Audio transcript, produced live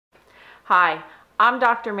Hi, I'm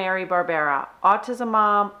Dr. Mary Barbera, autism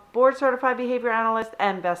mom, board certified behavior analyst,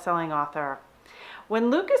 and best-selling author.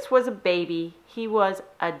 When Lucas was a baby, he was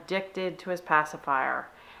addicted to his pacifier.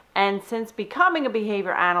 And since becoming a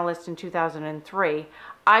behavior analyst in 2003,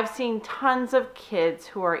 I've seen tons of kids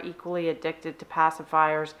who are equally addicted to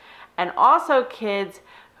pacifiers, and also kids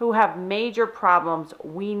who have major problems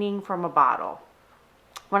weaning from a bottle.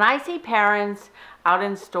 When I see parents out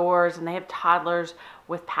in stores and they have toddlers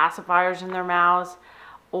with pacifiers in their mouths,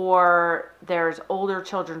 or there's older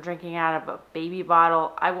children drinking out of a baby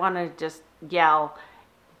bottle, I want to just yell,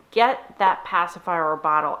 get that pacifier or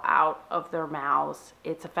bottle out of their mouths.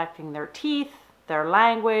 It's affecting their teeth, their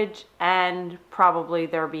language, and probably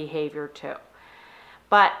their behavior too.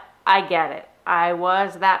 But I get it. I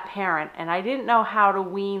was that parent and I didn't know how to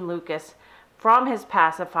wean Lucas from his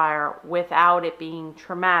pacifier without it being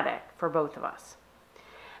traumatic for both of us.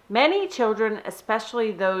 Many children,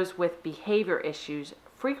 especially those with behavior issues,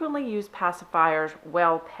 frequently use pacifiers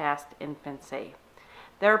well past infancy.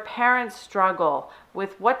 Their parents struggle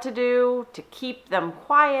with what to do to keep them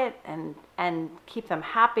quiet and keep them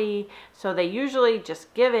happy, so they usually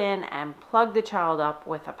just give in and plug the child up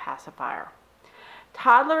with a pacifier.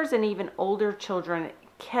 Toddlers and even older children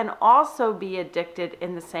can also be addicted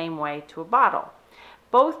in the same way to a bottle.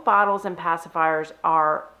 Both bottles and pacifiers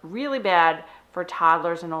are really bad for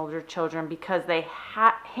toddlers and older children because they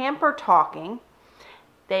hamper talking.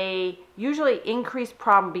 They usually increase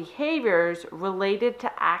problem behaviors related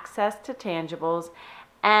to access to tangibles,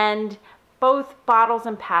 and both bottles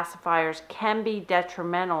and pacifiers can be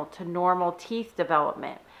detrimental to normal teeth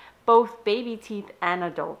development, both baby teeth and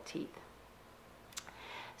adult teeth.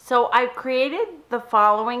 So I've created the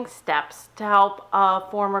following steps to help a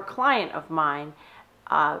former client of mine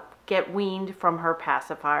get weaned from her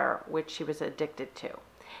pacifier, which she was addicted to.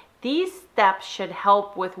 These steps should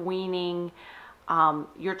help with weaning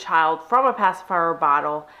your child from a pacifier or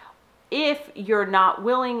bottle if you're not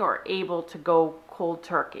willing or able to go cold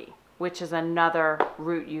turkey, which is another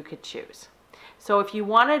route you could choose. So if you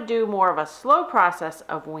want to do more of a slow process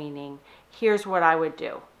of weaning, here's what I would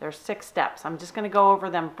do. There's 6 steps. I'm just going to go over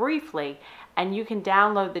them briefly, and you can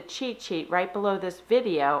download the cheat sheet right below this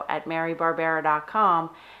video at marybarbera.com,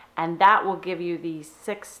 and that will give you these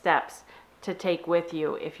 6 steps to take with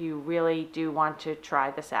you if you really do want to try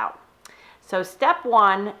this out. So step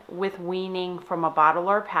 1 with weaning from a bottle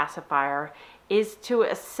or pacifier is to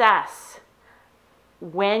assess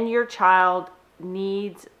when your child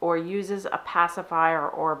needs or uses a pacifier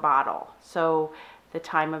or a bottle. So the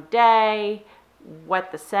time of day,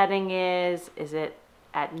 what the setting is it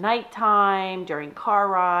at nighttime, during car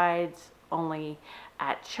rides, only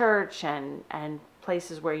at church, and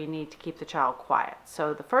places where you need to keep the child quiet.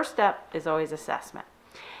 So the first step is always assessment.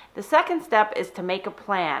 The second step is to make a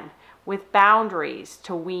plan with boundaries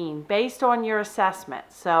to wean based on your assessment.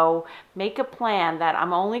 So make a plan that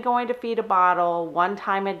I'm only going to feed a bottle 1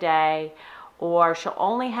 time a day, or she'll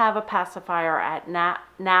only have a pacifier at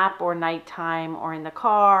nap or nighttime, or in the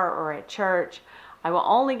car or at church. I will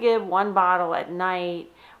only give 1 bottle at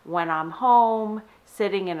night when I'm home,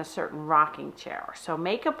 sitting in a certain rocking chair. So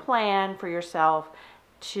make a plan for yourself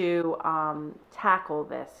to tackle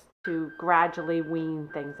this, to gradually wean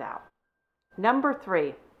things out. Number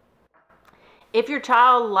 3, if your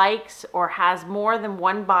child likes or has more than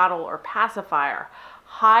 1 bottle or pacifier,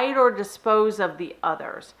 hide or dispose of the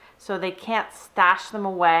others so they can't stash them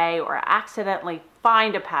away or accidentally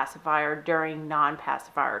find a pacifier during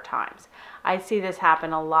non-pacifier times. I see this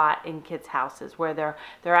happen a lot in kids' houses where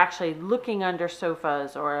they're actually looking under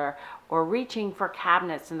sofas or reaching for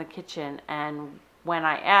cabinets in the kitchen, and when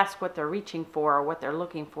I ask what they're reaching for or what they're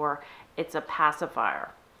looking for, it's a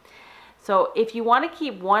pacifier. So if you want to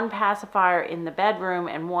keep 1 pacifier in the bedroom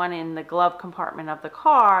and 1 in the glove compartment of the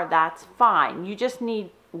car, that's fine. You just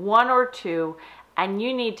need 1 or 2, and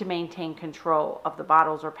you need to maintain control of the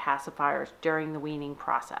bottles or pacifiers during the weaning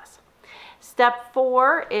process. Step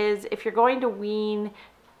 4 is if you're going to wean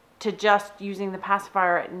to just using the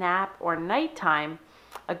pacifier at nap or nighttime,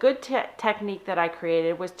 a good technique that I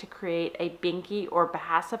created was to create a binky or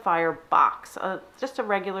pacifier box, just a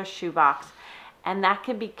regular shoe box. And that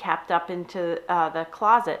can be kept up into the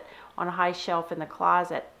closet, on a high shelf in the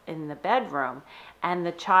closet in the bedroom. And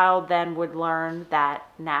the child then would learn that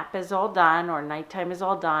nap is all done or nighttime is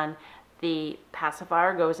all done. The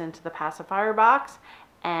pacifier goes into the pacifier box,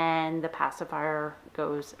 and the pacifier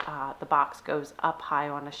goes, the box goes up high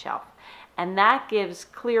on a shelf. And that gives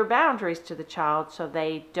clear boundaries to the child so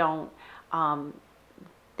they don't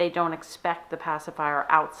expect the pacifier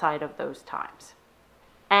outside of those times.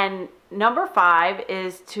 And number 5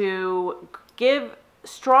 is to give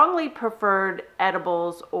strongly preferred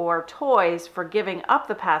edibles or toys for giving up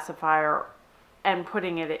the pacifier and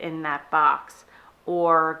putting it in that box,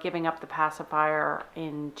 or giving up the pacifier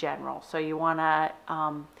in general. So you want to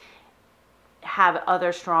have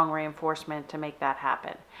other strong reinforcement to make that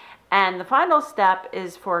happen. And the final step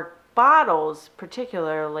is for bottles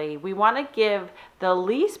particularly. We want to give the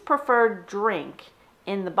least preferred drink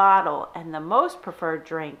in the bottle and the most preferred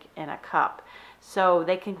drink in a cup. So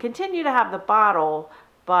they can continue to have the bottle,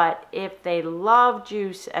 but if they love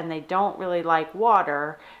juice and they don't really like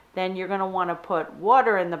water, then you're going to want to put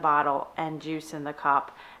water in the bottle and juice in the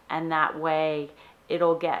cup, and that way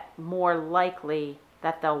it'll get more likely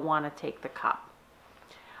that they'll want to take the cup.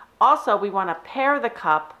 Also, we want to pair the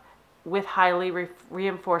cup with highly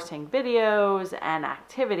reinforcing videos and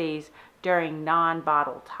activities during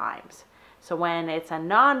non-bottle times. So when it's a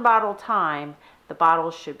non-bottle time, the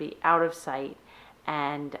bottles should be out of sight,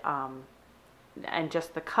 and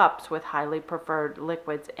just the cups with highly preferred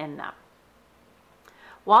liquids in them.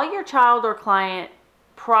 While your child or client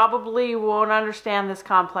probably won't understand this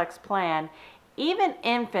complex plan, even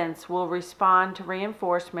infants will respond to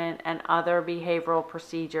reinforcement and other behavioral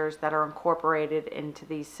procedures that are incorporated into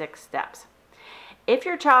these 6 steps. If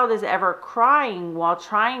your child is ever crying while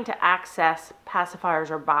trying to access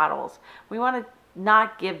pacifiers or bottles, we want to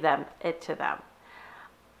not give it to them.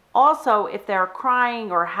 Also, if they're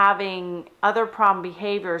crying or having other problem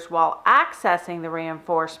behaviors while accessing the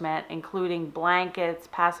reinforcement, including blankets,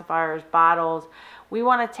 pacifiers, bottles, we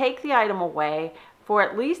want to take the item away for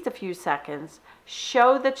at least a few seconds,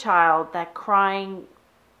 show the child that crying,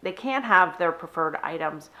 they can't have their preferred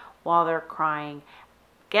items while they're crying,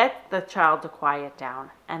 get the child to quiet down,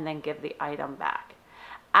 and then give the item back.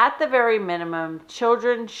 At the very minimum,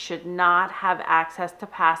 children should not have access to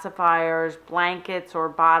pacifiers, blankets, or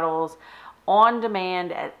bottles on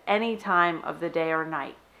demand at any time of the day or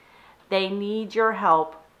night. They need your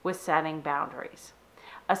help with setting boundaries.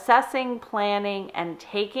 Assessing, planning, and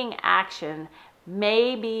taking action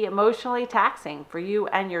may be emotionally taxing for you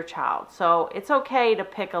and your child. So it's okay to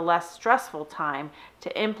pick a less stressful time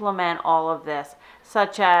to implement all of this,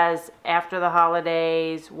 such as after the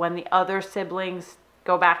holidays, when the other siblings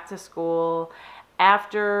go back to school,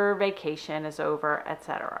 after vacation is over,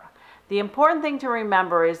 etc. The important thing to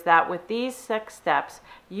remember is that with these 6 steps,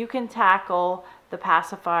 you can tackle the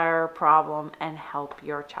pacifier problem and help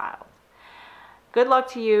your child. Good luck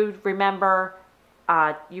to you. Remember,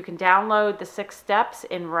 you can download the 6 steps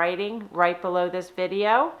in writing right below this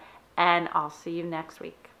video, and I'll see you next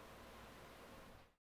week.